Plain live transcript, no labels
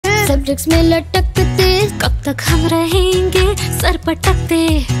Subjects में लटकते, कब तक हम रहेंगे सर पटकते।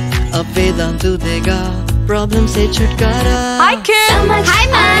 अब वेदांतु देगा प्रॉब्लम से छुटकारा। हाय किड, समझ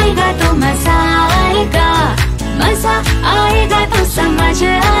आएगा तो मजा आएगा, मजा आएगा तो समझ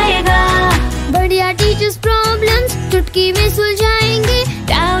आएगा। बढ़िया टीचर्स प्रॉब्लम्स चुटकी में सुलझाएंगे,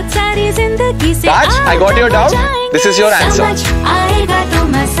 डाउट सारी जिंदगी से Raj, I got your doubt. This is your answer. समझ आएगा तो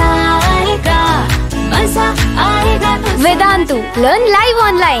मजा आएगा, मजा आएगा तो Vedantu. Learn live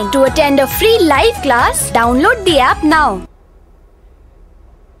online. To attend a free live class, download the app now.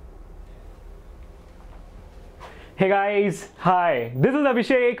 Hey guys, hi. This is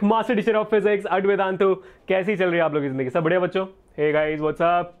Abhishek, Master Teacher of Physics at Vedantu. कैसी चल रही है आप लोग की जिंदगी? सब बढ़िया बच्चों? Hey guys, what's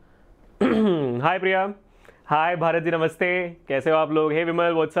up? Hi प्रिया. Hi भारत जी, नमस्ते. कैसे हो आप लोग? Hey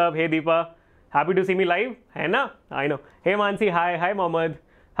Vimal, what's up? Hey Deepa. Happy to see me live, है ना? I know. Hey Mansi, hi. Hi Mohammad.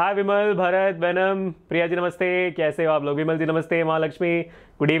 Hi Vimal, Bharat, venom. Priya ji नमस्ते. कैसे हो आप लोग? विमल जी नमस्ते. Mahalakshmi.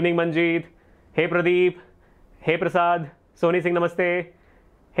 Good evening Manjeet. Hey Pradeep. Hey प्रसाद. सोनी सिंह नमस्ते.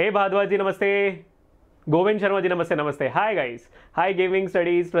 Hey भारद्वाज जी नमस्ते. गोविंद शर्मा जी नमस्ते. नमस्ते. Hi guys. Hi gaming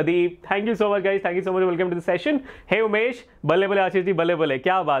studies Pradeep. Thank you so much guys. Thank you so much. Welcome to the session. हे उमेश. बल्ले बल्ले आशीष जी. बल्ले बल्ले.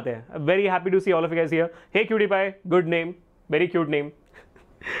 क्या बात है. Very happy to see all of you guys here. Hey cutie pie. Good name. Very cute name.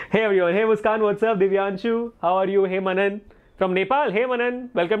 Hey everyone. Hey Muskan. What's up. Divyanshu. How are you? Hey Manan from Nepal. Hey Manan,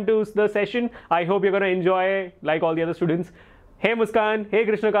 welcome to the session. I hope you're going to enjoy like all the other students. Hey Muskan. Hey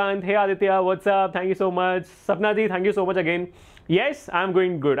Krishnakant. Hey Aditya. What's up? Thank you so much. Sapna ji, thank you so much again. Yes, I'm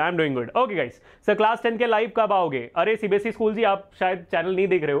going good. I'm doing good. Okay guys. So class 10 के live कब आओगे? अरे CBSE school जी, आप शायद channel नहीं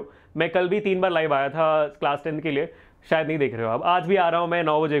देख रहे हो. मैं कल भी 3 बार लाइव आया था क्लास 10 के लिए, शायद नहीं देख रहे हो आप. आज भी आ रहा हूँ मैं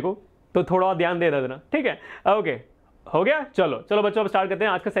 9 बजे को, तो थोड़ा और ध्यान दे देना. ठीक है? ओके हो गया. चलो चलो बच्चों, अब स्टार्ट करते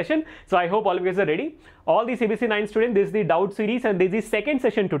हैं आज का session. So I hope all of you guys are ready. All the CBSE 9 students, this is the doubt series and this is the second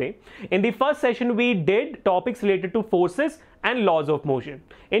session today. In the first session we did topics related to forces and laws of motion.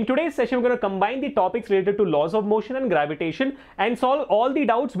 In today's session we're going to combine the topics related to laws of motion and gravitation and solve all the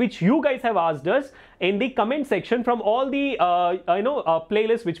doubts which you guys have asked us in the comment section from all the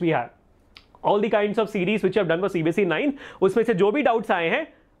playlists which we have. All the kinds of series which we have done for CBSE 9, उसमें से जो भी doubts आए हैं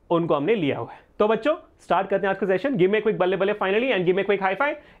उनको हमने लिया हुआ है. तो बच्चों स्टार्ट करते हैं आज का सेशन. गिव मी क्विक बल्ले बल्ले finally and give me quick high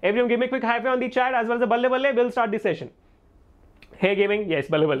five. Everyone give me quick high five on the chat as well as बल्ले बल्ले. Will start this session. Hey gaming.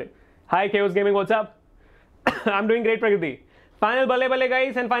 Yes बल्ले बल्ले. हाय chaos gaming. What's up? I am doing great प्रकृति. Final बल्ले बल्ले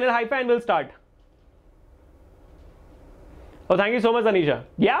guys and final high five and will start. Oh, thank you so much, Anisha.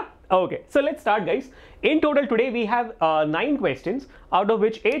 Yeah? Okay. So let's start, guys. In total today we have 9 questions, out of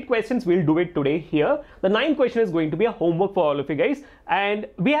which 8 questions we'll do it today here. The 9th question is going to be a homework for all of you guys. And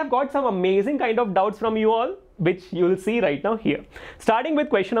we have got some amazing kind of doubts from you all, which you will see right now here. Starting with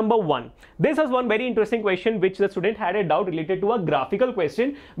question number 1. This was one very interesting question which the student had a doubt related to a graphical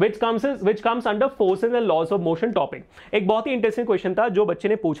question which comes under forces and laws of motion topic. एक बहुत ही interesting question था जो बच्चे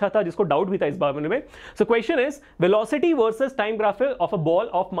ने पूछा था, जिसको doubt भी था इस बारे में. So question is velocity versus time graph of a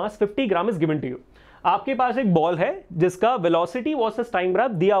ball of mass 50 gram is given to you. आपके पास एक बॉल है जिसका velocity versus time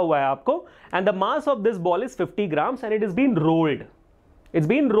graph दिया हुआ है आपको, and the mass of this ball is 50 grams and it is being rolled. It's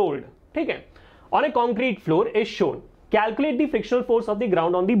been rolled. ठीक है? On a concrete floor is shown. Calculate the frictional force of the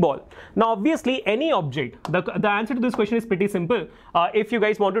ground on the ball. Now obviously any object, the answer to this question is pretty simple. If you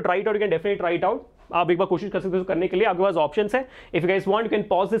guys want to try it out, you can definitely try it out. आप एक बार कोशिश कर सकते हो करने के लिए. आपके पास options है. If you guys want, you can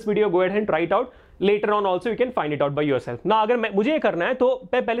pause this video, go ahead and try it out. Later on also you can find it out by yourself. Now अगर मुझे ये करना है तो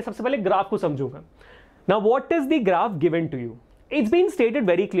मैं पहले सबसे पहले ग्राफ को समझूंगा. Now what is the graph given to you? It's been stated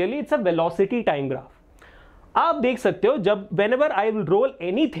very clearly. It's a velocity time graph. आप देख सकते हो जब whenever I will roll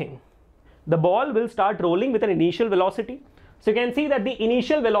anything, the ball will start rolling with an initial velocity. So you can see that the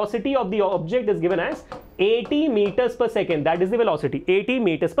initial velocity of the object is given as 80 meters per second. That is the velocity, 80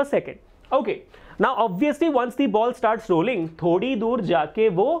 meters per second. Okay. Now obviously once the ball starts rolling, थोड़ी दूर जाके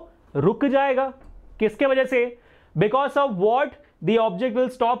वो रुक जाएगा. किसके वजह से? Because of what the object will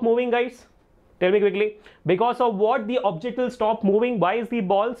stop moving, guys? Tell me quickly. Because of what the object will stop moving? Why is the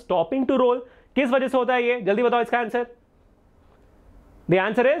ball stopping to roll? किस वजह से होता है ये? जल्दी बताओ इसका आंसर. The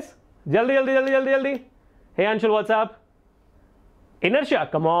answer is जल्दी जल्दी जल्दी जल्दी जल्दी. Hey Anshul, what's up? Inertia.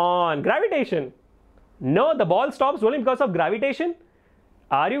 Come on. Gravitation. No, the ball stops rolling because of gravitation.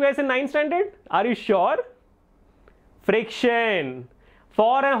 Are you guys in 9th standard? Are you sure? Friction.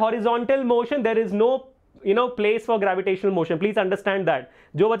 For a horizontal motion, there is no place for gravitational motion. Please understand that.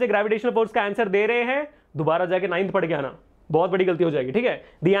 जो बच्चे gravitational force का answer दे रहे हैं, दोबारा जाके 9th पढ़ के आना. बहुत बड़ी गलती हो जाएगी. ठीक है?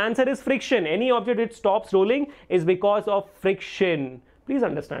 The answer is friction. Any object which stops rolling is because of friction. Please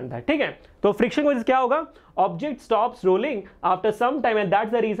understand that. ठीक है? तो friction की वजह से क्या होगा? Object stops rolling after some time and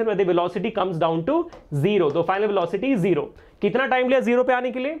that's the reason why the velocity comes down to 0. तो final velocity is 0. कितना टाइम लिया 0 पे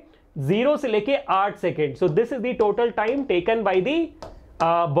आने के लिए? 0 से लेके 8 second. So this is the total time taken by the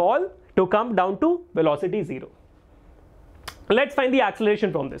ball to come down to velocity 0. Let's find the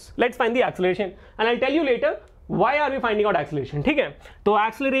acceleration from this. Let's find the acceleration and I'll tell you later why are we finding out acceleration. ठीक है, तो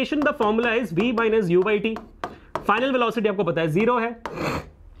acceleration the formula is v minus u by t. Final velocity आपको पता है 0 है,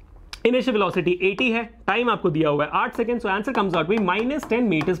 initial velocity 80 है, time आपको दिया हुआ है 8 seconds, so answer comes out to be minus 10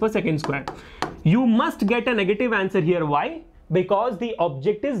 meters per second square. You must get a negative answer here. Why? Because the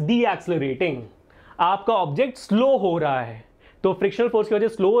object is deaccelerating. आपका ऑब्जेक्ट स्लो हो रहा है, तो फ्रिक्शनल फोर्स की वजह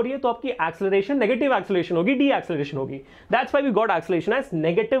से स्लो हो रही है, तो आपकी एक्सेलरेशन नेगेटिव एक्सेलरेशन होगी, डी एक्सेलरेशन होगी. That's why we got acceleration as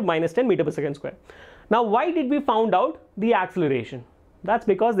negative minus 10 metre पर second square. Now why did we found out the acceleration? That's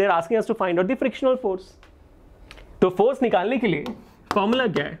because they are asking us to find out the frictional force. तो force निकालने के लिए formula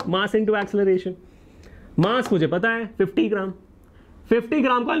क्या है? Mass into acceleration. मास मुझे पता है 50 ग्राम. 50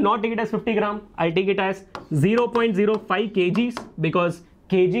 ग्राम को आई not take it as 50 gram, I take it as 0.05 kgs because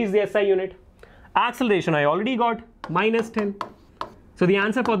kg is the SI unit. Acceleration I already got, minus 10. So the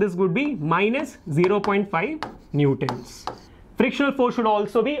answer for this would be minus 0.5 newtons. Frictional force should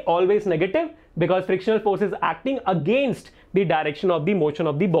also be always negative because frictional force is acting against the direction of the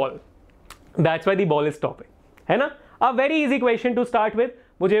motion of the ball. That's why the ball is stopping. है ना? A very easy question to start with.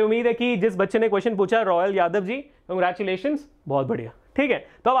 मुझे उम्मीद है कि जिस बच्चे ने question पूछा, रॉयल यादव जी, कंग्रेचुलेशंस, बहुत बढ़िया. ठीक है,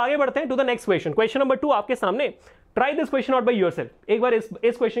 तो अब आगे बढ़ते हैं to the next question. Question number 2 आपके सामने. Try this question out by yourself. एक बार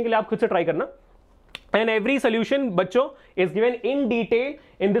इस क्वेश्चन के लिए आप खुद से ट्राई करना. And every solution बच्चों is given in detail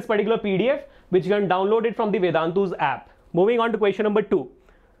in this particular PDF which you can download it from the Vedantu's app. Moving on to question number 2.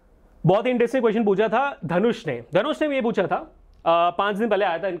 बहुत इंटरेस्टिंग क्वेश्चन पूछा था धनुष ने भी ये पूछा था 5 दिन पहले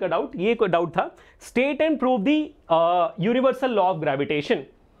आया था इनका डाउट. ये कोई डाउट था, state and prove the universal law of gravitation.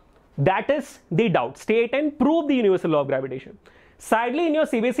 That is the doubt, state and prove the universal law of gravitation. Sadly in your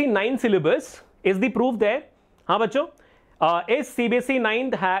CBSE 9 syllabus is the proof there. हाँ बच्चों, is CBSE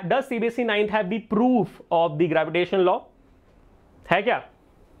 9th does CBSE 9th have the proof of the gravitational law? है क्या?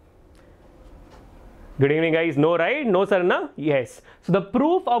 Good evening guys. No, right? No sir, na? Yes. So the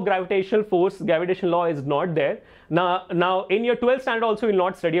proof of gravitational force, gravitational law is not there. Now in your 12th standard also you will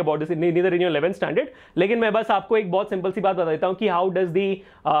not study about this, neither in your 11th standard. लेकिन मैं बस आपको एक बहुत simple सी बात बता देता हूँ कि how does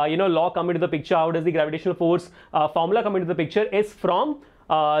the law come into the picture, how does the gravitational force formula come into the picture is from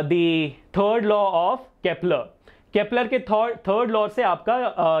the third law of Kepler. Kepler के थर्ड लॉ से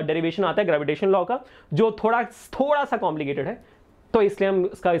आपका डेरिवेशन आता है ग्रेविटेशन लॉ का, जो थोड़ा सा complicated है, तो इसलिए हम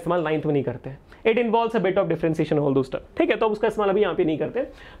इसका इस्तेमाल 9th में नहीं करते हैं. It involves a bit of differentiation all दो स्टफ. ठीक है, तो उसका इस्तेमाल अभी यहाँ पे नहीं करते,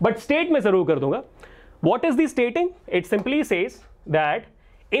 बट स्टेट में जरूर कर दूंगा. What is the स्टेटिंग? It simply says that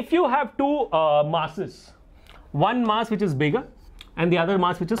if you have to masses, one mass which is bigger and the other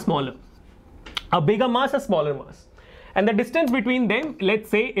mass which is smaller, a bigger mass, a smaller mass, and the distance between them, let's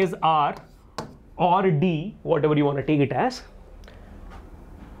say, is r or d, whatever you want to take it as.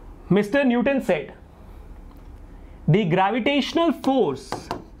 Mr. Newton said the gravitational force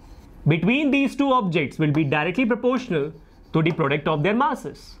between these two objects will be directly proportional to the product of their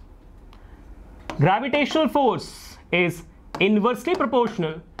masses. Gravitational force is inversely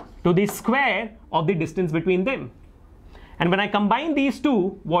proportional to the square of the distance between them. And when I combine these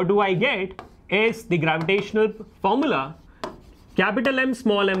two, what do I get is the gravitational formula, capital M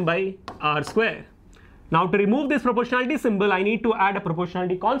small m by r square. Now to remove this proportionality symbol, I need to add a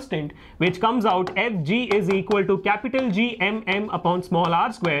proportionality constant which comes out Fg is equal to capital G mm upon small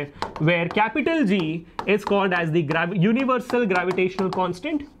r square, where capital G is called as the universal gravitational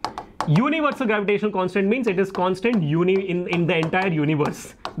constant. Universal gravitational constant means it is constant in the entire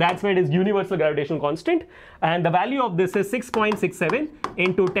universe. That's why it is universal gravitational constant, and the value of this is 6.67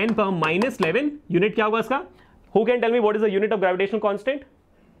 into 10 power minus 11. Unit क्या होगा इसका? Who can tell me what is the unit of gravitational constant?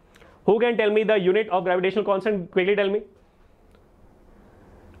 Who can tell me the unit of gravitational constant? Quickly tell me.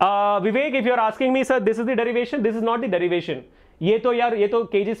 Vivek, if you are asking me, sir, this is the derivation. This is not the derivation. ये तो यार, ये तो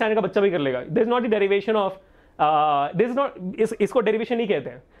KG standard का बच्चा भी कर लेगा. This is not the derivation of. This is not. इसको derivation नहीं कहते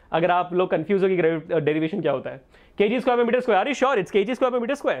हैं. अगर आप लोग कंफ्यूज हो कि डेरिवेशन क्या होता है. kg square per meter square. Are you sure it's kg square per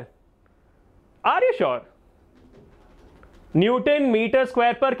meter square? Are you sure? Newton meter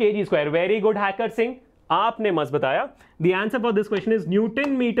square per kg square. Very good, Hacker Singh. आपने मस्त बताया. The answer for this question is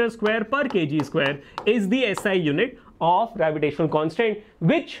Newton meter square per kg square is the SI unit of gravitational constant,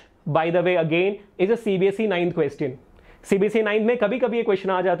 which by the way again is a CBSE 9th question. CBSE 9 में कभी कभी ये question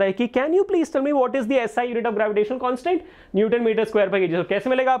आ जाता है कि can you please tell me what is the SI unit of gravitational constant? Newton metre square पर KG. कैसे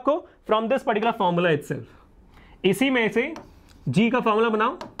मिलेगा आपको? From this particular formula itself. इसी में से G का फॉर्मूला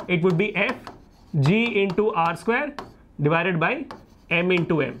बनाओ. It would be F G into are square divided by M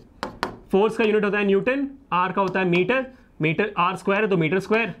into M. Force का यूनिट होता है न्यूटन, R का होता है मीटर, मीटर R स्क्वायर है तो मीटर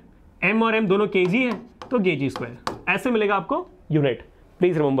स्क्वायर, M और M दोनों kg है तो kg स्क्वायर. ऐसे मिलेगा आपको यूनिट.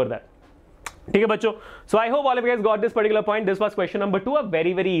 Please remember that. ठीक है बच्चों, सो I hope all of you guys got this particular point. This was question number 2, a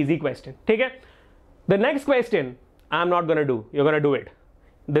very very easy question. ठीक है, the next question I am not gonna do, you are gonna do it.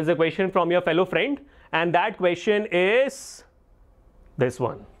 This is a question from your fellow friend and that question is this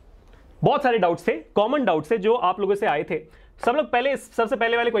one. बहुत सारे doubts थे, common doubts थे जो आप लोगों से आए थे. सब लोग पहले सबसे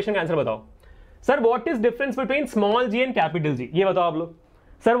पहले वाले क्वेश्चन का आंसर बताओ. Sir what is difference between small ji and capital G, ये बताओ आप लोग.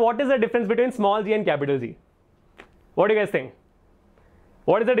 Sir what is the difference between small ji and capital G? What do you guys think?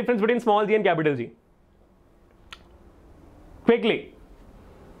 What is the difference between small ji and capital G? Quickly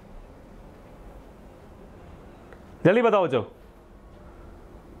जल्दी बताओ जो.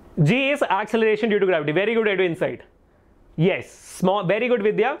 G is acceleration due to gravity. Very good, Edu insight. Yes, small, very good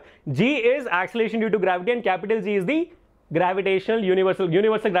Vidya. G is acceleration due to gravity and capital G is the gravitational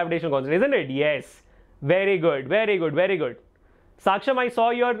universal gravitational constant, isn't it? Yes, very good, very good, very good. Saksham, I saw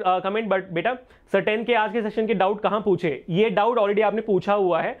your comment, but बेटा sir 10 के आज के session के doubt कहाँ पूछे? ये doubt already आपने पूछा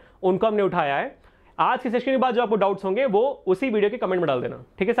हुआ है, उनको हमने उठाया है. आज के सेशन के बाद जो आपको डाउट्स होंगे वो उसी वीडियो के कमेंट में डाल देना.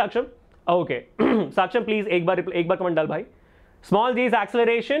 ठीक है साक्षम? ओके. साक्षम प्लीज एक बार कमेंट डाल भाई. Small g is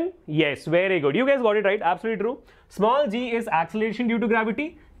acceleration. Yes, very good. You guys got it right. Absolutely true. Small g is acceleration due to gravity.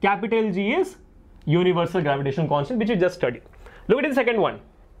 Capital G is universal gravitational constant, which you just studied. Look at the second one.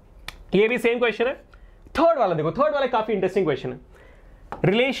 ये भी same question है. Third वाला देखो. Third वाला काफी interesting question है.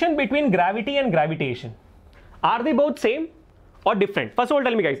 Relation between gravity and gravitation. Are they both same or different? First of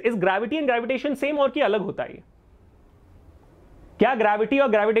all, tell me guys, is gravity and gravitation same और क्या अलग होता है? क्या gravity और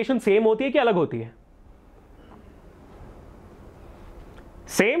gravitation same होती है कि अलग होती है?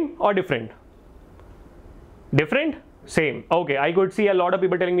 Same or different? Different? Same. Okay, I could see a lot of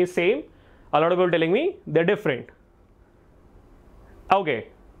people telling me same, a lot of people telling me they're different. Okay.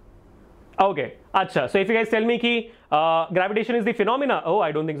 Okay. Acha. So if you guys tell me ki gravitation is the phenomena, oh,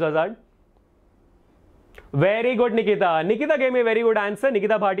 I don't think so, Azad. Very good, Nikita. Nikita gave me a very good answer.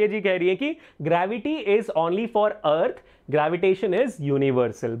 Nikita Bhatia ji कह रही है कि gravity is only for Earth. Gravitation is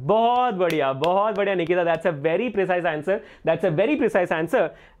universal. बहुत बढ़िया Nikita. That's a very precise answer. That's a very precise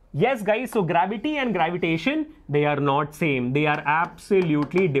answer. Yes, guys. So gravity and gravitation, they are not same. They are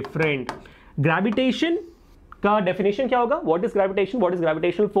absolutely different. Gravitation का definition क्या होगा? What is gravitation? What is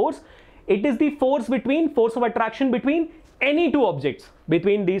gravitational force? It is the force of attraction between any two objects,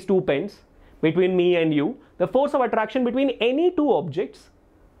 between these two pens. Between me and you, the force of attraction between any two objects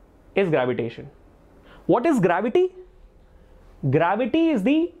is gravitation. What is gravity? Gravity is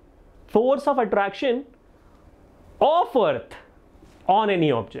the force of attraction of Earth on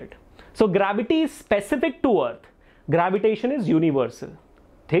any object. So gravity is specific to Earth. Gravitation is universal.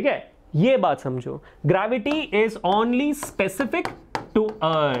 ठीक है? ये बात समझो. Gravity is only specific to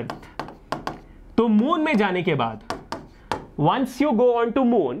Earth. तो moon में जाने के बाद, once you go on to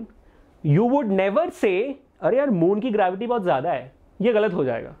moon, you would never say अरे यार मून की ग्रेविटी बहुत ज्यादा है. ये गलत हो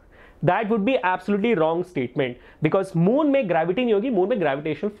जाएगा. That would be absolutely wrong statement because moon में ग्रेविटी नहीं होगी, मून में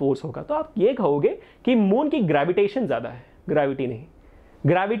ग्रेविटेशनल फोर्स होगा. तो आप ये कहोगे कि मून की ग्रेविटेशन ज्यादा है, ग्रेविटी नहीं.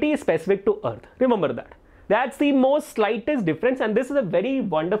 Gravity is specific to earth. Remember that. That's the most slightest difference and this is a very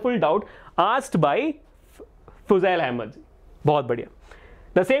wonderful doubt asked by Fuzail Ahmed. बहुत बढ़िया.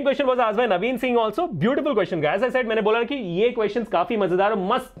 The same question was asked by Naveen Singh also. Beautiful question guys. As I said, मैंने बोला कि ये questions काफी मजेदार और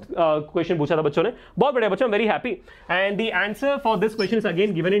मस्त question पूछा था बच्चों ने. बहुत बढ़िया बच्चों, very happy. And the answer for this question is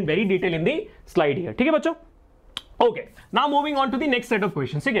again given in very detail in the slide here. ठीक है बच्चों? Okay. Now moving on to the next set of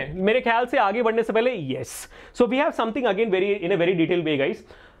questions. ठीक है? मेरे ख्याल से आगे बढ़ने से पहले yes. So we have something again in a very detailed way guys.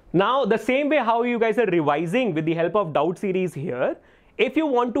 Now the same way how you guys are revising with the help of doubt series here, if you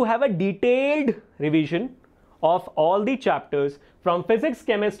want to have a detailed revision of all the chapters from physics,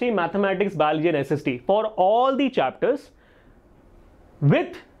 chemistry, mathematics, biology and SST for all the chapters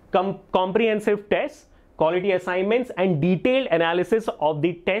with comprehensive tests, quality assignments and detailed analysis of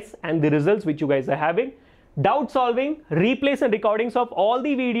the tests and the results which you guys are having, doubt solving, replays and recordings of all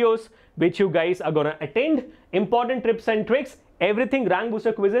the videos which you guys are gonna attend, important tips and tricks, everything, rank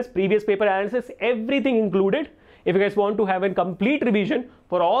booster quizzes, previous paper analysis, everything included. If you guys want to have a complete revision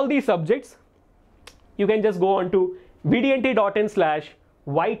for all these subjects, you can just go on to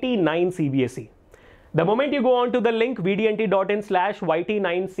vdnt.in/YT9CBSE. The moment you go on to the link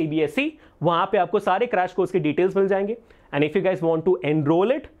vdnt.in/YT9CBSE, वहां पे आपको सारे crash course के details मिल जाएंगे. And if you guys want to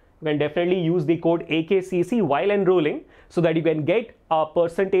enroll it, you can definitely use the code AKCC while enrolling so that you can get a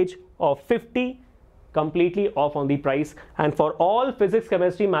percentage of 50 completely off on the price. And for all physics,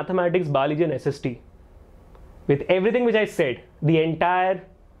 chemistry, mathematics, biology and SST, with everything which I said, the entire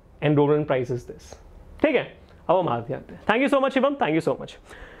enrollment price is this. ठीक है? अब हम आगे आते हैं. Thank you so much Shivam, thank you so much.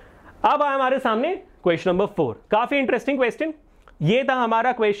 अब आया हमारे सामने क्वेश्चन नंबर 4. काफी इंटरेस्टिंग क्वेश्चन. ये था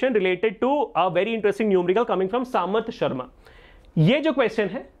हमारा question related to a very interesting numerical coming from सामर्थ शर्मा. ये जो क्वेश्चन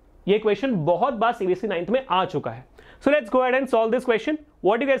है ये क्वेश्चन बहुत बार सीबीएसई 9th में आ चुका है. So let's go ahead and solve this question.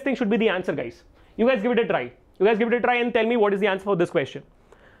 What do you guys think should be the answer, guys? You guys give it a try. You guys give it a try and tell me what is the answer for this question.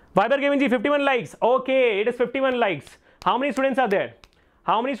 Viber Gaming ji, 51 likes. Okay, it is 51 likes. How many students are there?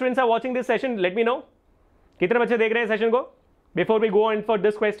 How many students are watching this session? Let me know. कितने बच्चे देख रहे हैं session को? Before we go on for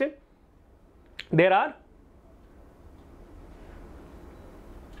this question, there are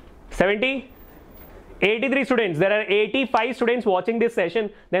 70, 83 students. There are 85 students watching this session.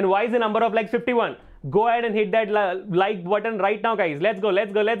 Then why is the number of likes 51? Go ahead and hit that like button right now, guys. Let's go,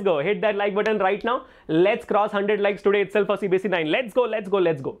 let's go, let's go. Hit that like button right now. Let's cross 100 likes today itself for CBSE 9. Let's go, let's go,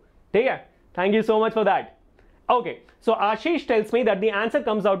 let's go. ठीक है? Thank you so much for that. Okay, so Ashish tells me that the answer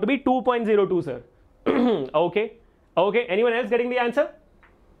comes out to be 2.02, sir. Okay, okay. Anyone else getting the answer?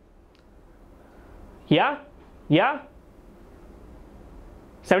 Yeah, yeah.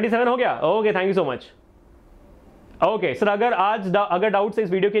 77 हो गया. Okay, thank you so much. Okay sir, अगर doubts इस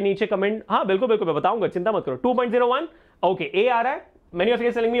video के नीचे comment, हाँ बिल्कुल बिल्कुल मैं बताऊंगा, चिंता मत करो. 2.01. ओके, ए आ रहा है. Many of you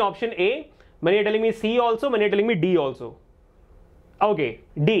are telling me option A, many are telling me C also, many are telling me D also. Okay,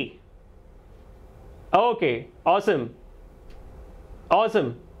 D. Okay, awesome,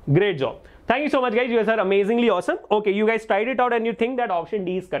 awesome, great job. Thank you so much, guys. You guys are amazingly awesome. Okay, you guys tried it out and you think that option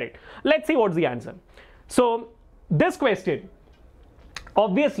D is correct. Let's see what's the answer. So, this question,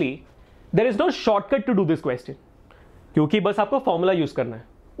 obviously, there is no shortcut to do this question. क्योंकि बस आपको formula use करना है.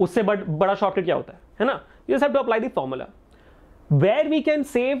 उससे बड़ा shortcut क्या होता है ना? You just have to apply the formula. Where we can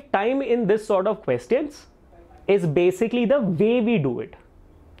save time in this sort of questions is basically the way we do it.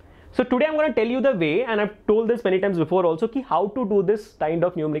 So today I'm going to tell you the way, and I've told this many times before also, कि how to do this kind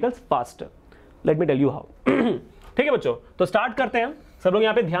of numericals faster. Let me tell you how. ठीक है बच्चों, तो start करते हैं. सब लोग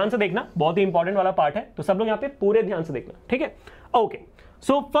यहाँ पे ध्यान से देखना, बहुत ही इंपॉर्टेंट वाला पार्ट है, तो सब लोग यहाँ पे पूरे ध्यान से देखना. ठीक है? Okay,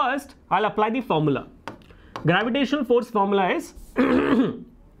 so first I'll apply the formula. Gravitational force formula is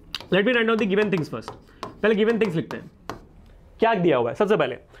let me write down the given things first. पहले given things लिखते हैं. क्या दिया हुआ है? सबसे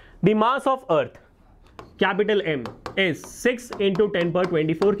पहले the mass of earth capital M is 6 into 10 power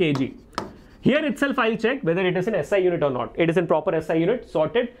 24 kg. Here itself I'll check whether it is in SI unit or not. It is in proper SI unit,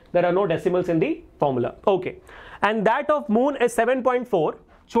 sorted. There are no decimals in the formula. Okay. And that of moon is 7.4.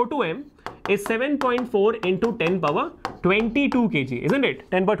 Chotu M is 7.4 into 10 power 22 kg, isn't it?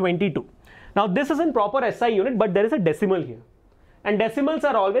 10 power 22. Now this is in proper SI unit, but there is a decimal here. And decimals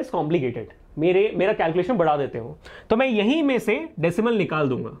are always complicated. मेरा calculation बढ़ा देते हो, तो मैं यहीं में से decimal निकाल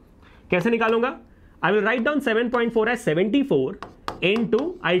दूंगा. कैसे निकालूंगा? I will write down 7.4 as 74 into,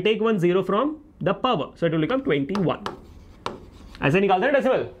 I'll take 1 0 from the power, so it will become 21. ऐसे निकालते हैं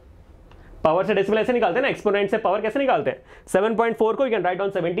डेसिमल. पावर से डेसिमल ऐसे निकालते हैं ना. एक्सपोनेंट से पावर कैसे निकालते हैं? 7.4 को you can write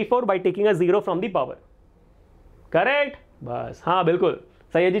down 74 by taking a 0 from the power. Correct? बस, हाँ बिल्कुल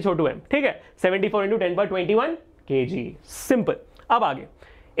सही है जी छोटू एम. ठीक है, 74 into 10 power 21 kg. सिंपल. अब आगे,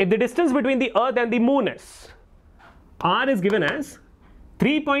 if the distance between the earth and the moon is r is given as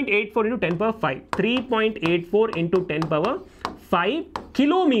 3.84 into 10 power 5. 3.84 into 10 power 5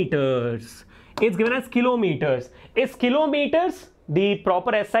 kilometers. It's given as kilometers. Is kilometers the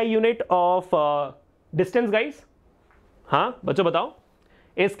proper SI unit of distance, guys? हाँ बच्चों बताओ.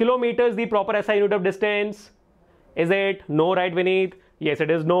 Is kilometers the proper SI unit of distance? Is it? No, right, Vineet? Yes,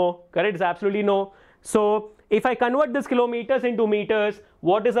 it is no. Correct? It's absolutely no. So, if I convert this kilometers into meters,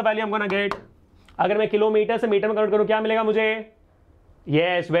 what is the value I'm gonna get? अगर मैं kilometre से metre में convert करूँ क्या मिलेगा मुझे?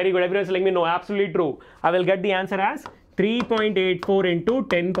 Yes, very good. Everyone is telling me no. Absolutely true. I will get the answer as 3.84 into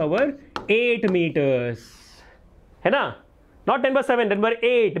 10 power 8 meters. है ना? Not 10 power 7, 10 power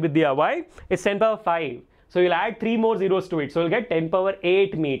 8 Vidya. Why? It's 10 power 5. So you'll add 3 more zeros to it. So you'll get 10 power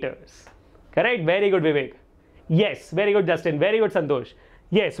 8 meters. Correct? Very good, Vivek. Yes, very good, Justin. Very good, Santosh.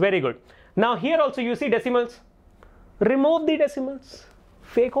 Yes, very good. Now here also you see decimals. Remove the decimals.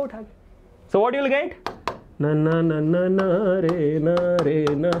 Fake out. So what you will get? Na na na na na re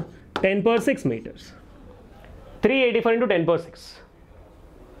na 10 power 6 meters. 384 into 10 power 6.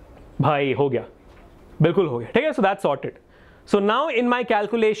 भाई हो गया, बिल्कुल हो गया. ठीक है, so that's sorted. So now in my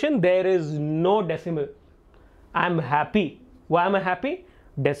calculation there is no decimal. I am happy. Why am I happy?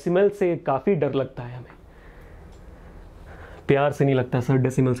 Decimal से काफी डर लगता है हमें. प्यार से नहीं लगता सर,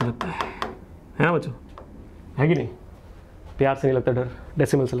 डेसिमल से लगता है ना बच्चों? है कि नहीं? प्यार से नहीं लगता डर,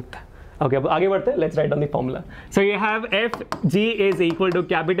 डेसिमल से लगता है. ओके, अब आगे बढ़ते हैं. Let's write down the formula. So you have F G is equal to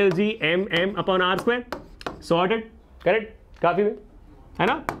capital G M M upon are square. Sorted. Correct? काफी में है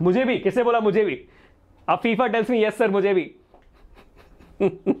ना? मुझे भी, किसने बोला मुझे भी? अब FIFA tells me yes sir मुझे भी.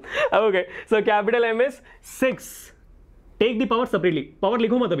 Okay, so capital M is 6. Take the power separately. Power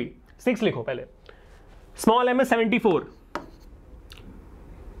लिखो मत अभी, 6 लिखो पहले. Small M is 74.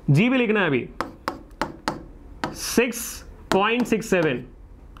 जी भी लिखना है अभी. 6.67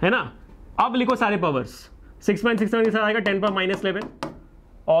 है ना। अब लिखो सारे पावर्स, 6.67 के साथ आएगा 10 पर -11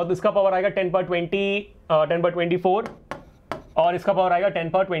 और इसका पावर आएगा 10 पर 24 और इसका पावर आएगा 10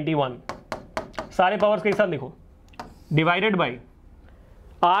 पर 21। सारे पावर्स के साथ लिखो, डिवाइडेड बाई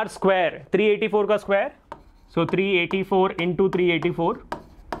आर स्क्वायर 384 का स्क्वायर, सो 384 इंटू 384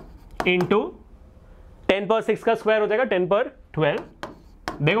 इंटू 10 पर 6 का स्क्वायर हो जाएगा 10 पर 12।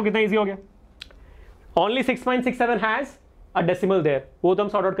 देखो कितना इजी हो गया। Only 6.67 has a decimal there, वो तो हम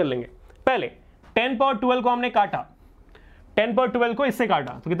सॉर्ट आउट कर लेंगे। पहले 10 पर 12 को हमने काटा, 10 पर 12 को इससे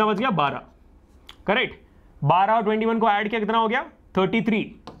काटा तो कितना बच गया 12, करेक्ट। 12 और 21 को ऐड किया कितना हो गया 33,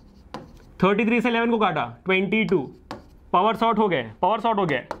 33 से 11 को काटा 22, पावर सॉर्ट हो गए, पावर सॉर्ट हो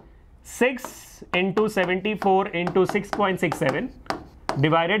गया 6 into 74 into 6.67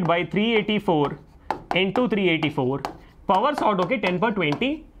 divided by 384 into 384, power sort होके 10 पर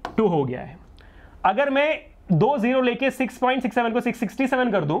 22 हो गया है। अगर मैं 2 0 लेके 6.67 को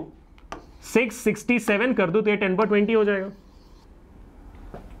 667 कर दूं, 667 कर दूं तो ये 10 पर 20 हो जाएगा।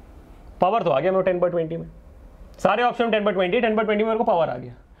 पावर तो आ गया मेरे 10 पर 20 में, सारे ऑप्शन 10 पर 20, 10 पर 20 में मेरे को पावर आ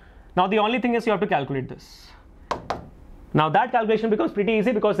गया। Now the only thing is you have to calculate this. Now that calculation becomes pretty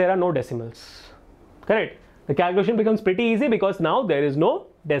easy because there are no decimals, correct? The calculation becomes pretty easy because now there is no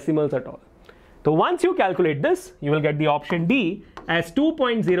decimals at all. So once you calculate this, you will get the option D as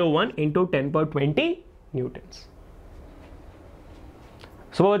 2.01 into 10 per 20 newtons.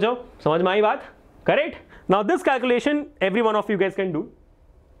 So बच्चों समझ में आई बात, correct? Now this calculation every one of you guys can do.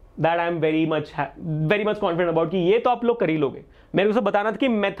 That I am very much confident about कि ये तो आप लोग कर ही लोगे। मेरे को सब बताना था कि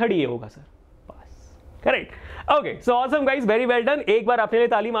मेथड ये होगा sir, correct. Okay, so awesome guys, very well done. एक बार अपने लिए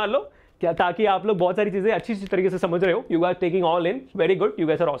ताली मार लो क्या, ताकि आप लोग बहुत सारी चीजें अच्छी तरीके से समझ रहे हो। You are taking all in, very good, you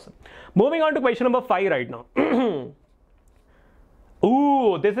guys are awesome. Moving on to question number 5 right now.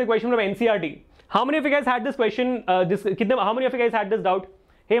 Ooh, this is a question from NCERT. How many of you guys had this question? How many of you guys had this doubt?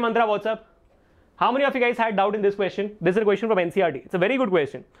 Hey Mantra, what's up? How many of you guys had doubt in this question? This is a question from NCERT. It's a very good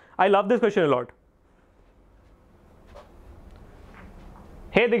question. I love this question a lot.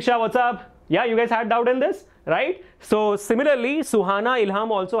 Hey Diksha, what's up? Yeah, you guys had doubt in this, right? So similarly, Suhana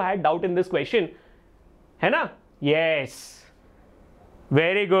Ilham also had doubt in this question. है ना? Yes.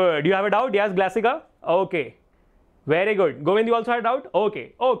 Very good. You have a doubt? Yes, Glassica? Okay. Very good. Govind, you also had doubt? Okay.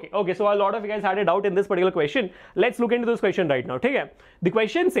 So a lot of you guys had a doubt in this particular question. Let's look into this question right now. ठीक है? The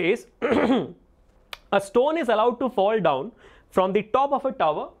question says, a stone is allowed to fall down from the top of a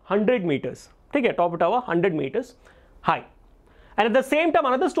tower 100 meters. ठीक है? Top of a tower 100 meters high. And at the same time,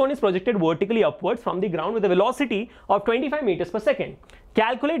 another stone is projected vertically upwards from the ground with a velocity of 25 meters per second.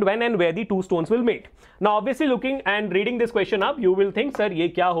 Calculate when and where the two stones will meet. Now, obviously, looking and reading this question up, you will think, sir, ये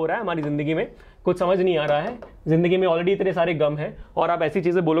क्या हो रहा है हमारी जिंदगी में, कुछ समझ नहीं आ रहा है, जिंदगी में ऑलरेडी इतने सारे गम है और आप ऐसी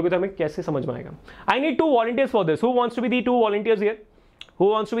चीजें बोलोगे तो हमें कैसे समझ में आएगा। I need 2 volunteers for this. Who wants to be the 2 volunteers here?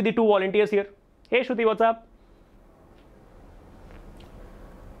 Who wants to be the 2 volunteers here? Hey, Shruti, what's up?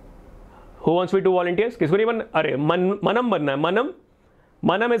 Who wants to be 2 volunteers? किसको नहीं बनना? अरे मनम बनना है।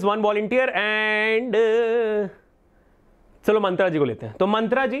 मनम इज 1 वॉलंटियर एंड चलो मंत्रा जी को लेते हैं। तो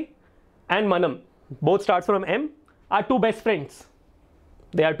मंत्रा जी एंड मनम both starts from M R 2 best friends.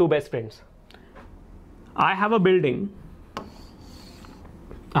 They are 2 best friends. I have a building,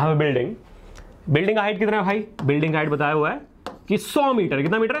 building का हाइट कितना है भाई? बिल्डिंग हाइट बताया हुआ है कि 100 मीटर।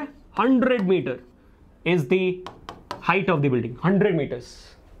 कितना मीटर है? 100 metre is the height of the building, 100 metres.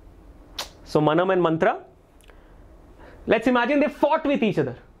 So Manam and Mantra, let's imagine they fought with each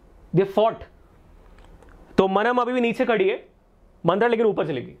other. They fought. तो मनम अभी भी नीचे खड़ी है, मंत्रा लेकिन ऊपर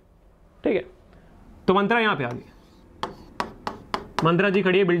चली गई, ठीक है? तो मंत्रा यहां पे आ गई। मंत्रा जी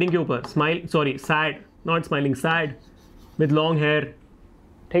खड़ी है बिल्डिंग के ऊपर, sad, not smiling, sad with long hair,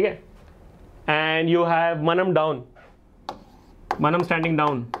 ठीक है? एंड यू हैव मनम डाउन, मनम standing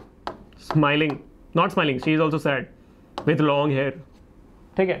down, smiling, not smiling, she is also sad with long hair,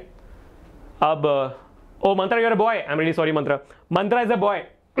 ठीक है? अब oh Mantra, you're a boy. I'm really sorry, Mantra. Mantra is a boy.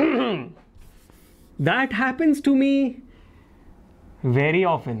 That happens to me very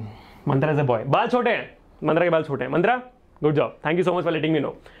often. Mantra is a boy. बाल छोटे हैं, मंत्रा के बाल छोटे हैं। मंत्रा, good job, thank you so much for letting me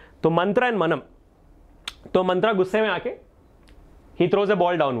know. तो मंत्रा and मनम, तो मंत्रा गुस्से में आके he throws a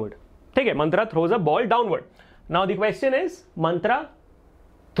ball downward, ठीक है? मंत्रा throws a ball downward. Now the question is, Mantra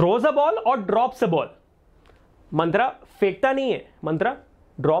throws a ball or drops a ball? मंत्रा फेंकता नहीं है, मंत्रा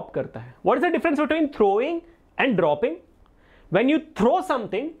ड्रॉप करता है। What is the difference between throwing and dropping? When you throw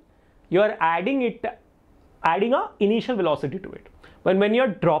something, you are adding a initial velocity to it. When you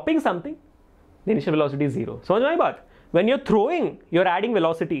are dropping something, the initial velocity is 0. समझ में आई बात? When you're throwing, you're adding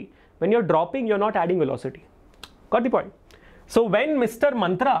velocity. When you're dropping, you're not adding velocity. Got the point? So when Mr.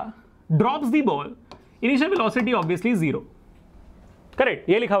 Mantra drops the ball, initial velocity obviously is 0. Correct,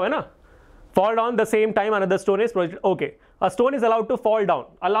 ये लिखा हुआ है ना, fall down the same time another stone is projected. Okay, a stone is allowed to fall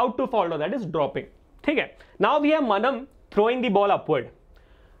down, that is dropping. ठीक है, now we have Manam throwing the ball upward,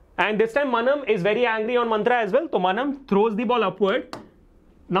 and this time Manam is very angry on Mantra as well. So Manam throws the ball upward.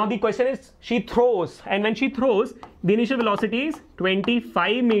 Now the question is, she throws, and when she throws, the initial velocity is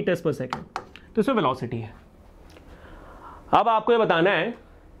 25 meters per second. तो इसमें velocity है. अब आपको ये बताना है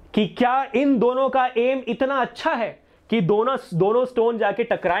कि क्या इन दोनों का एम इतना अच्छा है कि दोनों स्टोन जाके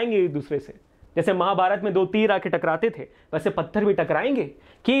टकराएंगे एक दूसरे से. जैसे महाभारत में 2 तीर आके टकराते थे, वैसे पत्थर भी टकराएंगे,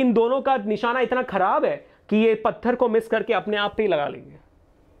 कि इन दोनों का निशाना इतना खराब है कि ये पत्थर को मिस करके अपने आप पे ही लगा लेंगे.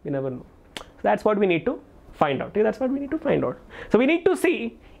 We never know. That's what we need to find out. That's what we need to find out. So we need to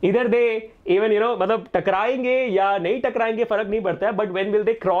see either they even मतलब टकराएंगे या नहीं टकराएंगे फर्क नहीं पड़ता है, but when will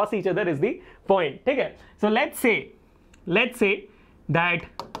they cross each other is the point. ठीक है. So let's say that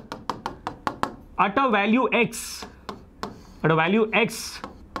at a value x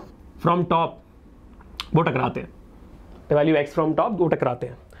from top वो टकराते हैं. The value x from top वो टकराते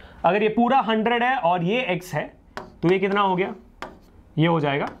हैं. अगर ये पूरा 100 है और ये x है तो ये कितना हो गया, ये हो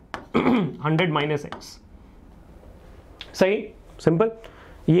जाएगा 100 माइनस एक्स. सही, सिंपल.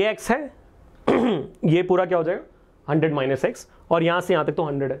 ये x है ये पूरा क्या हो जाएगा 100 माइनस एक्स, और यहां से यहां तक तो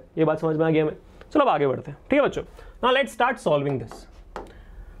 100 है. ये बात समझ में आ गया हमें. चलो अब आगे बढ़ते हैं. ठीक है बच्चों. Now let's start solving this.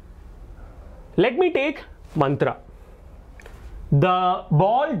 Let me take Mantra. The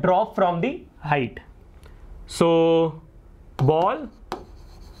ball drop from the height. So ball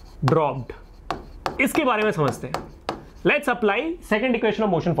dropped, इसके बारे में समझते हैं. Let's apply second equation of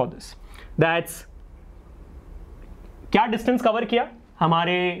motion for this. That's, क्या डिस्टेंस कवर किया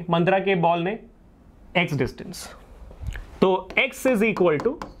हमारे मंत्रा के बॉल ने, x डिस्टेंस. तो x is equal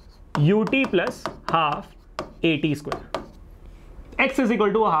to ut plus half at square. x is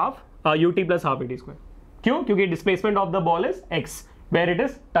equal to half ut plus half at square. क्यों? क्योंकि displacement of the ball is x where it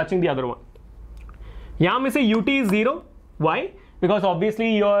is touching the other one. यहां में से ut is 0. Y? Because obviously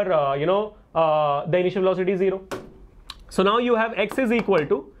your the initial velocity is 0. So now you have x is equal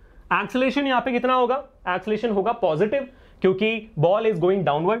to, acceleration यहां पे कितना होगा, acceleration होगा positive क्योंकि ball is going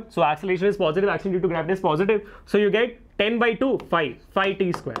downward. So acceleration is positive, action due to gravity is positive. So you get 10/2 5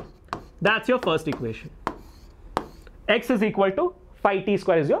 t square. That's your first equation. x is equal to 5t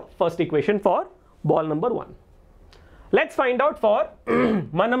square is your first equation for ball number 1. Let's find out for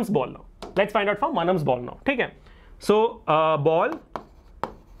Manam's ball now. ठीक है. So ball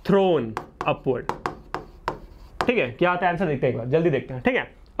thrown upward. ठीक है, क्या आता है answer देखते हैं एक बार, जल्दी देखते हैं. ठीक है.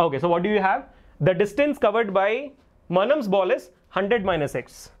 Okay, so what do you have? The distance covered by Manam's ball is 100 minus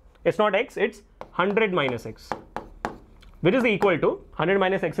x. It's not x, it's 100 minus x, which is equal to 100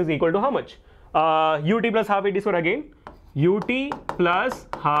 minus x is equal to how much? Ut plus half at square again. Ut plus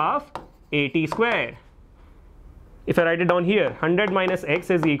half at square. If I write it down here, 100 minus x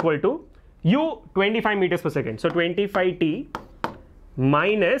is equal to u 25 meters per second. So 25t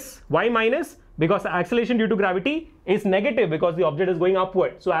minus, why minus? Because the acceleration due to gravity is negative because the object is going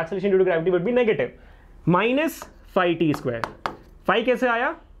upward. So acceleration due to gravity would be negative. Minus 5t square. 5 कैसे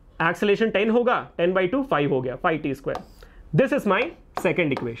आया? Acceleration 10 होगा, 10/2 5 हो गया, 5t square. This is my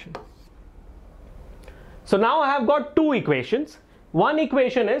second equation. So now I have got two equations. One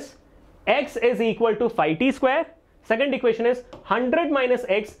equation is x is equal to 5t square. Second equation is 100 minus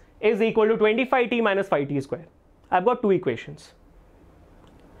x is equal to 25t minus 5t square. I've got two equations.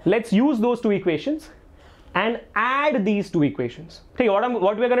 Let's use those two equations and add these two equations. Okay,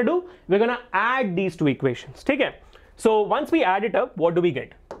 what we're going to do? We're going to add these two equations. Okay. So once we add it up, what do we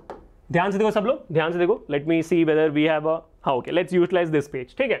get? ध्यान से देखो सब लोग, ध्यान से देखो. Let me see whether we have a, okay, let's utilize this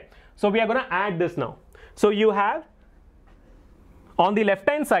page. ठीक है. So we are going to add this now. So you have on the left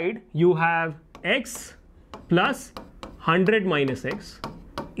hand side you have x plus 100 minus x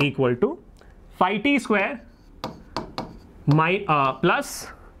equal to 5t square plus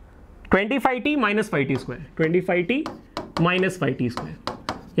 25t minus 5t square. 25t minus 5t square.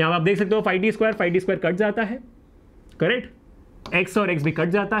 यहाँ आप देख सकते हो 5t square cut जाता है, correct. x और x भी cut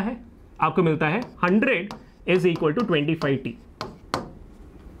जाता है, आपको मिलता है 100 is equal to 25t.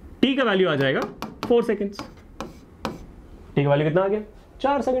 t का वैल्यू आ जाएगा 4 seconds. t का वैल्यू कितना आ गया?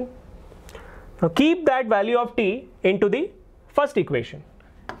 4 second. Now keep that value of t into the first equation.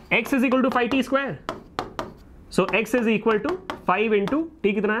 x is equal to 5t square. So x is equal to 5 into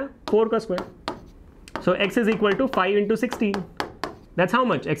t कितना है? 4 का square. So x is equal to 5 into 16. That's how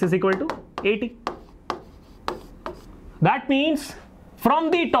much? X is equal to 80. That means from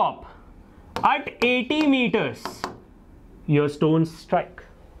the top at 80 meters your stones strike.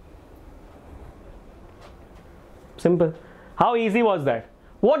 Simple. How easy was that?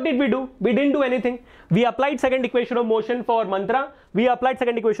 What did we do? We didn't do anything. We applied second equation of motion for mantra. We applied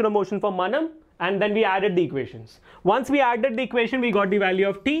second equation of motion for manam. And then we added the equations. Once we added the equation, we got the value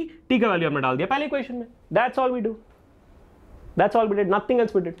of t. T का value हमने डाल दिया पहले equation में. That's all we do. That's all we did. Nothing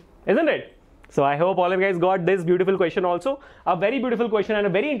else we did. Isn't it? So I hope all of you guys got this beautiful question also. A very beautiful question and a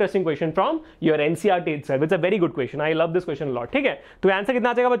very interesting question from your NCERT itself. It's a very good question. I love this question a lot. ठीक है? तो answer कितना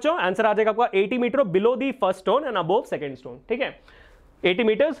आ जाएगा बच्चों? Answer आ जाएगा आपका 80 metre below the first stone and above second stone. ठीक है? 80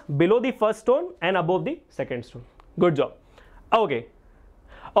 meters below the first stone and above the second stone. Good job. Okay.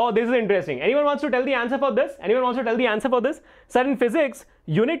 Oh, this is interesting. Anyone wants to tell the answer for this? Anyone wants to tell the answer for this? Sir, in physics,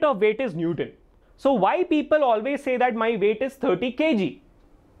 unit of weight is Newton. So why people always say that my weight is 30 kg?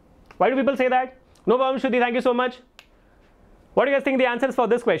 Why do people say that? No problem, Shruti. Thank you so much. What do you guys think the answers for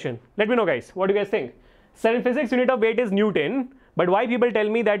this question? Let me know, guys. What do you guys think? Sir, in physics, unit of weight is Newton. But why people tell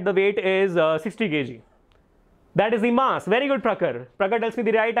me that the weight is 60 kg? That is the mass. Very good, Prakar. Prakar tells me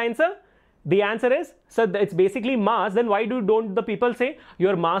the right answer. The answer is, so it's basically mass. Then why don't the people say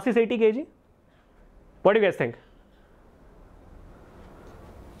your mass is 80 kg? What do you guys think?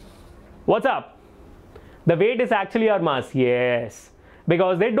 What's up? The weight is actually our mass. Yes.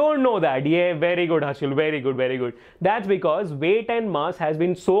 Because they don't know that. Yeah, very good, Harshil. Very good, very good. That's because weight and mass has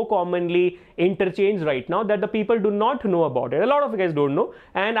been so commonly interchanged right now that the people do not know about it. A lot of you guys don't know.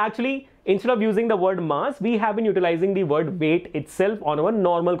 And actually, instead of using the word mass, we have been utilizing the word weight itself on our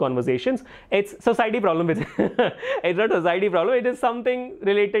normal conversations. It's society problem. It's not a society problem. It is something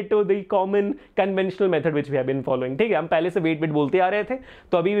related to the common conventional method which we have been following. ठीक है, हम पहले से weight बोलते आ रहे थे,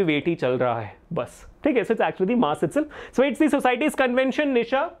 तो अभी भी weight ही चल रहा है, बस. ठीक है, so it's actually the mass itself. So it's the society's convention,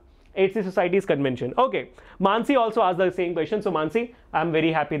 Nisha. It's the society's convention. Okay. Mansi also asked the same question. So Mansi, I'm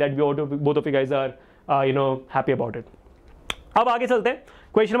very happy that both of you guys are, happy about it. अब आगे चलते हैं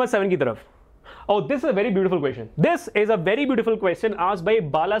question number 7 की तरफ. Oh, this is a very beautiful question. This is a very beautiful question asked by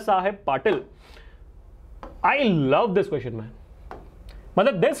Bala Saheb Patil. I love this question, man.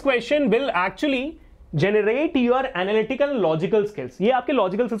 मतलब this question will actually generate your analytical and logical skills. ये आपके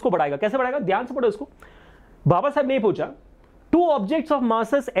logical skills को बढ़ाएगा. कैसे बढ़ाएगा? ध्यान से पढ़ो इसको. बाबा साहब ने पूछा, two objects of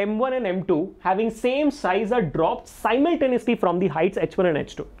masses m1 and m2 having same size are dropped simultaneously from the heights h1 and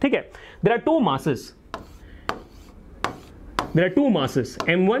h2. ठीक है? There are two masses. There are two masses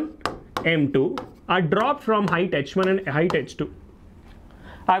m1, m2 are dropped from height h1 and height h2.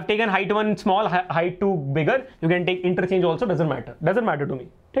 I've taken height 1 small, height 2 bigger. You can take interchange also, doesn't matter. Doesn't matter to me.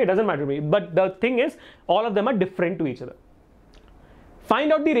 Okay, doesn't matter to me. But the thing is, all of them are different to each other.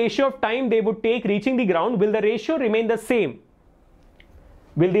 Find out the ratio of time they would take reaching the ground. Will the ratio remain the same?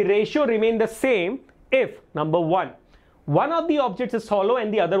 Will the ratio remain the same if, number one of the objects is hollow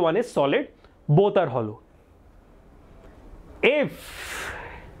and the other one is solid? Both are hollow. If,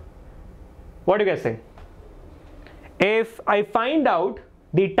 what do you guys think? If I find out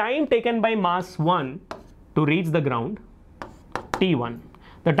the time taken by mass 1 to reach the ground, T1.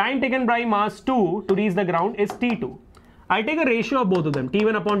 The time taken by mass 2 to reach the ground is T2. I take a ratio of both of them,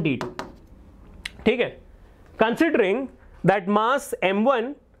 T1 upon T2. ठीक है? Considering that mass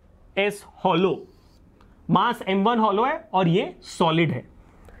m1 is hollow. Mass m1 hollow है और ये solid है.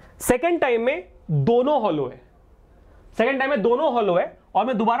 Second time में दोनों hollow है. Second time में दोनों hollow है और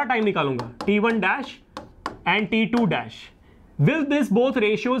मैं दोबारा time निकालूंगा T1 dash and T2 dash. Will this both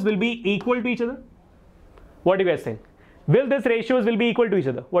ratios will be equal to each other? What do you guys think? Will this ratios will be equal to each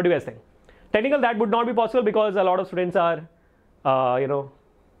other? What do you guys think? Technical, that would not be possible because a lot of students are,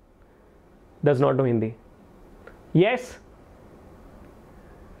 does not know Hindi. Yes?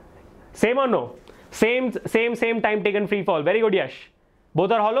 Same or no? Same time taken free fall. Very good, Yash.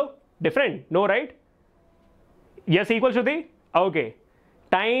 Both are hollow? Different? No, right? Yes, equal, Shruti? Okay.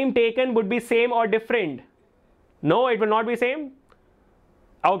 Time taken would be same or different? No, it will not be same?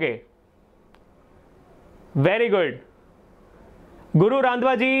 Okay. Very good. Guru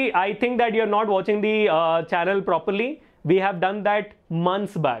Randhwa ji, I think that you are not watching the channel properly. We have done that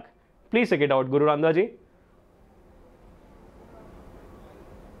months back. Please check it out, Guru Randhwa ji.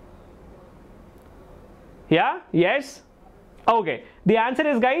 Yeah? Yes? Okay. The answer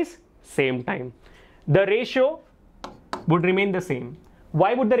is, guys, same time. The ratio would remain the same.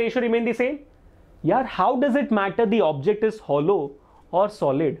 Why would the ratio remain the same? यार, how does it matter the object is hollow or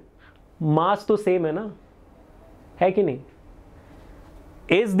solid? Mass तो same है ना, है कि नहीं?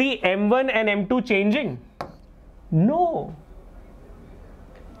 Is the m1 and m2 changing? No.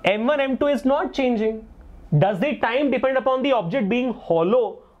 m1, m2 is not changing. Does the time depend upon the object being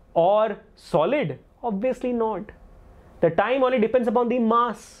hollow or solid? Obviously not. The time only depends upon the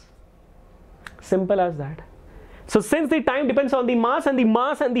mass. Simple as that. So since the time depends on the mass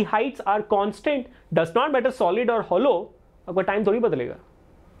and the heights are constant, does not matter solid or hollow, आपका time थोड़ी बदलेगा.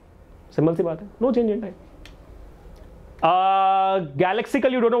 Simple सी बात है, no change in time.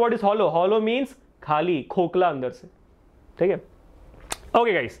 गैलेक्सिकल, you don't know what is hollow. Hollow means खाली, खोखला अंदर से. ठीक है.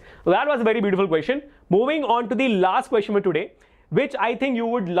 Okay guys, so that was a very beautiful question. Moving on to the last question for today, which I think you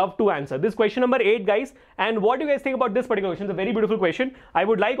would love to answer. This question number 8 guys, and what do you guys think about this particular question? It's a very beautiful question. I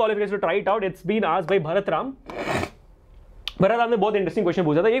would like all of you guys to try it out. It's been asked by Bharat Ram. Bharat Ram ने बहुत interesting question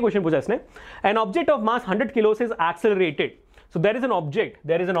पूछा था. ये question पूछा इसने. An object of mass 100 kilos is accelerated. So there is an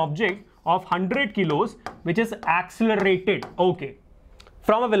object of 100 kilos which is accelerated. Okay.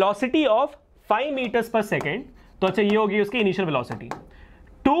 From a velocity of 5 meters per second. तो अच्छा ये होगी उसकी initial velocity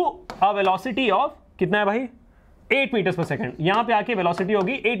to a velocity of कितना है भाई 8 metres पर second. यहां पे आके वेलोसिटी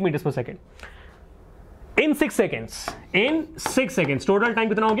होगी 8 मीटर्स पर second in 6 seconds. Total time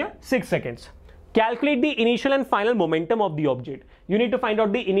कितना हो गया 6 seconds. Calculate the initial and final momentum of the object. You need to find out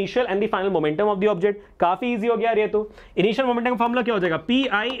the initial and the final momentum of the object. काफी easy हो गया ये तो. Initial momentum का formula क्या हो जाएगा, P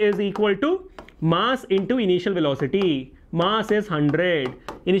I is equal to mass into initial velocity. Mass is 100,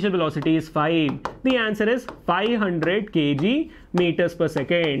 initial velocity is 5. The answer is 500 kg meters per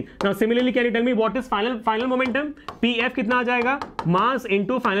second. Now similarly, can you tell me what is final momentum? PF कितना आ जाएगा? Mass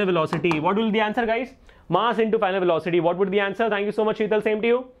into final velocity. What will be the answer, guys? Mass into final velocity. What would be the answer? Thank you so much, Sheetal. Same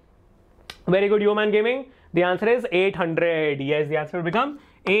to you. Very good, Human Gaming. The answer is 800. Yes, the answer will become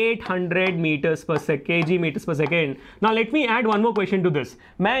 800 meters per second, kg meters per second. Now let me add one more question to this.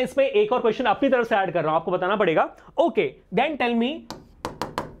 मैं इसमें एक और question अपनी तरफ से add कर रहा हूं, आपको बताना पड़ेगा. Okay, then tell me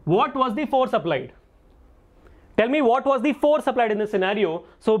what was the force applied. Tell me what was the force applied in this scenario.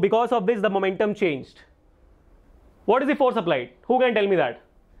 So because of this the momentum changed. What is the force applied? Who can tell me that?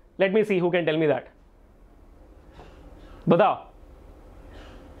 Let me see who can tell me that. बताओ.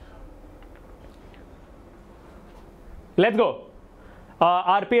 Let's go.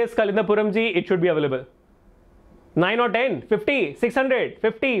 RPS Kalindapuram ji, it should be available. 9 or 10, 50, 600,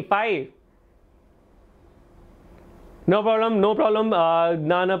 50, 5. No problem.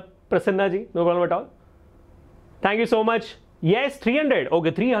 Nana Prasanna ji, no problem at all. Thank you so much. Yes, 300.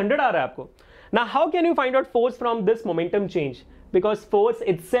 Okay, 300 आ रहा है आपको. Now, how can you find out force from this momentum change? Because force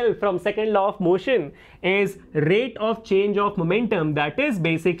itself from second law of motion is rate of change of momentum, that is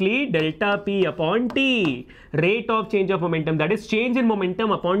basically delta p upon t. Rate of change of momentum, that is change in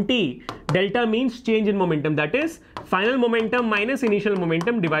momentum upon t. Delta means change in momentum, that is final momentum minus initial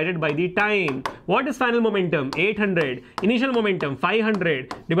momentum divided by the time. What is final momentum? 800. Initial momentum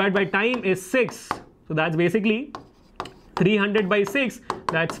 500 divided by time is 6. So that's basically 300 by 6.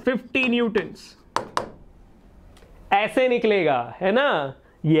 That's 50 newtons. ऐसे निकलेगा, है ना?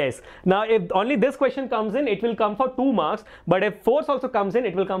 Yes. Now, if only this question comes in, it will come for 2 marks. But if force also comes in,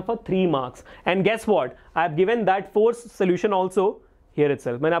 it will come for 3 marks. And guess what? I have given that force solution also here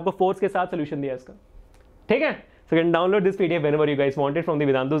itself. मैंने आपको force के साथ solution दिया इसका. ठीक है? So you can download this PDF whenever you guys want it from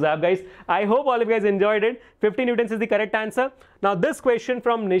the Vedantu's app, guys. I hope all of you guys enjoyed it. 50 newtons is the correct answer. Now, this question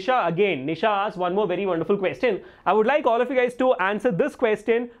from Nisha again. Nisha asked one more very wonderful question. I would like all of you guys to answer this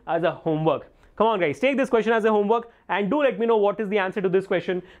question as a homework. Come on guys, take this question as a homework and do let me know what is the answer to this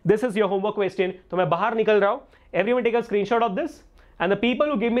question. This is your homework question. तो मैं बाहर निकल रहा हूँ. Everyone take a screenshot of this, and the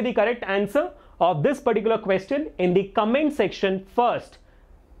people who give me the correct answer of this particular question in the comment section first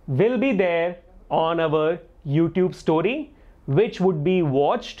will be there on our YouTube story, which would be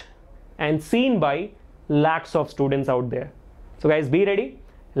watched and seen by lakhs of students out there. So guys, be ready.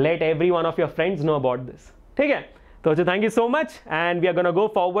 Let every one of your friends know about this. ठीक है? So thank you so much, and we are gonna go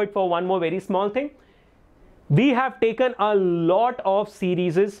forward for one more very small thing. We have taken a lot of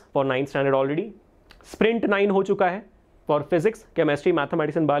series for 9th standard already. Sprint 9 हो चुका है for physics, chemistry,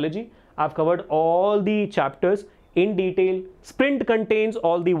 mathematics and biology. I've covered all the chapters in detail. Sprint contains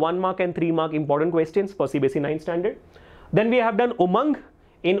all the 1 mark and 3 mark important questions for CBSE 9th standard. Then we have done Umang.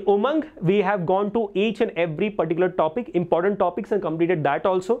 In Umang, we have gone to each and every particular topic, important topics, and completed that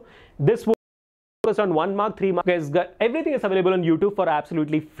also. This focus on 1 mark, 3 mark. Guys, everything is available on YouTube for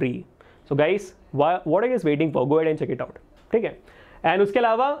absolutely free. So guys, what are you guys waiting for? Go ahead and check it out. ठीक है? And उसके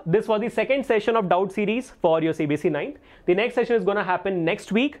अलावा, this was the second session of doubt series for your CBSE 9th. The next session is going to happen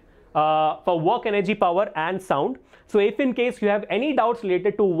next week for work, energy, power and sound. So if in case you have any doubts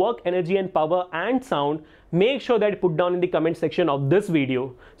related to work, energy and power and sound, make sure that you put down in the comment section of this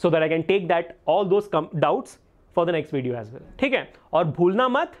video so that I can take that all those doubts for the next video as well. ठीक है? और भूलना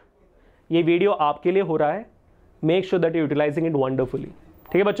मत, ये video आपके लिए हो रहा है. Make sure that you utilising it wonderfully.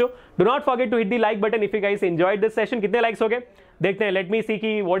 ठीक है बच्चों? Do not forget to hit the like button if you guys enjoyed this session. कितने लाइक्स हो गए देखते हैं. लेट मी सी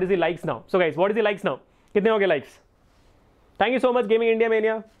कि what is the likes now. So guys, what is the likes now? कितने हो गए likes? Thank you so much gaming India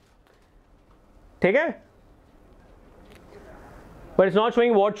mania. ठीक है? But it's not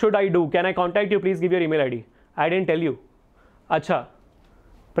showing. What should I do? Can eye contact you? Please give your email ID. I didn't tell you. अच्छा,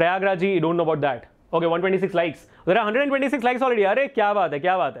 प्रयागराज जी don't know about that. Okay 126 likes. There are 126 likes already. अरे क्या बात है,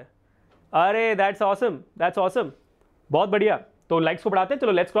 क्या बात है. अरे that's awesome, that's awesome. बहुत बढ़िया. तो लाइक्स को बढ़ाते हैं.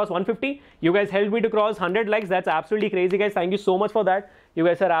 चलो let's cross 150. You guys help me to cross 100 likes. That's absolutely crazy guys. Thank you so much for that. You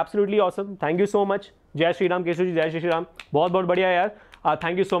guys are absolutely awesome. Thank you so much. जय श्री राम केशव जी, जय श्री राम. बहुत बहुत बढ़िया यार.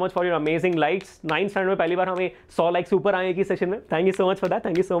 Thank you so much for your amazing likes. 9th standard में पहली बार हमें 100 likes से ऊपर आए एक ही सेशन में. Thank you so much for that.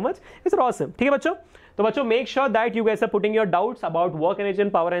 Thank you so much. It's awesome. ठीक है बच्चों. तो बच्चों make sure that you guys are putting your doubts about work, energy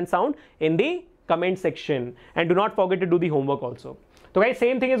and power and sound in the comment section, and do not forget to do the homework also. So guys,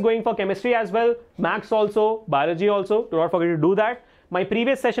 same thing is going for chemistry as well, maths also, biology also. Do not forget to do that. My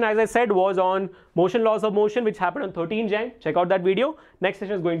previous session, as I said, was on motion, laws of motion, which happened on 13 Jan. Check out that video. Next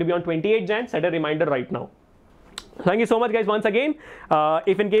session is going to be on 28 Jan. Set a reminder right now. Thank you so much guys once again.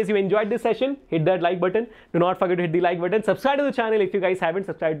 If in case you enjoyed this session, hit that like button. Do not forget to hit the like button. Subscribe to the channel if you guys haven't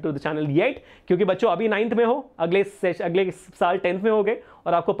subscribed to the channel yet. क्योंकि बच्चों अभी 9th में हो, अगले साल 10th में होगे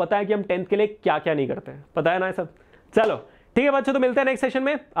और आपको पता है कि हम 10th के लिए क्या क्या नहीं करते हैं. पता है ना सब. चलो ठीक है बच्चों, तो मिलते हैं नेक्स्ट सेशन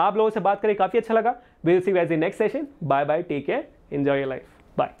में. आप लोगों से बात करके काफी अच्छा लगा. We'll see you guys in next session. Bye bye. Take care. Enjoy your life.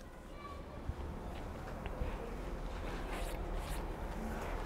 Bye.